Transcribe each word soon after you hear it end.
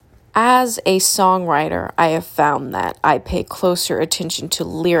As a songwriter, I have found that I pay closer attention to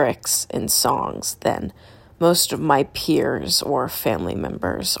lyrics in songs than most of my peers or family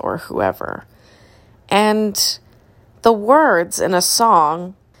members or whoever. And the words in a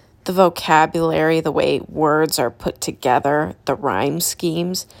song, the vocabulary, the way words are put together, the rhyme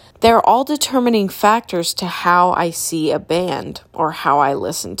schemes, they're all determining factors to how I see a band or how I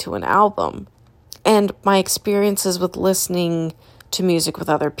listen to an album. And my experiences with listening to music with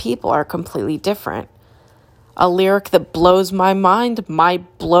other people are completely different. A lyric that blows my mind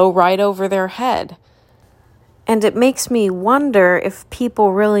might blow right over their head. And it makes me wonder if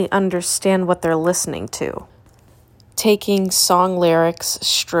people really understand what they're listening to. Taking song lyrics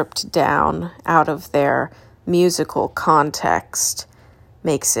stripped down out of their musical context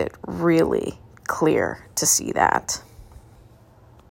makes it really clear to see that.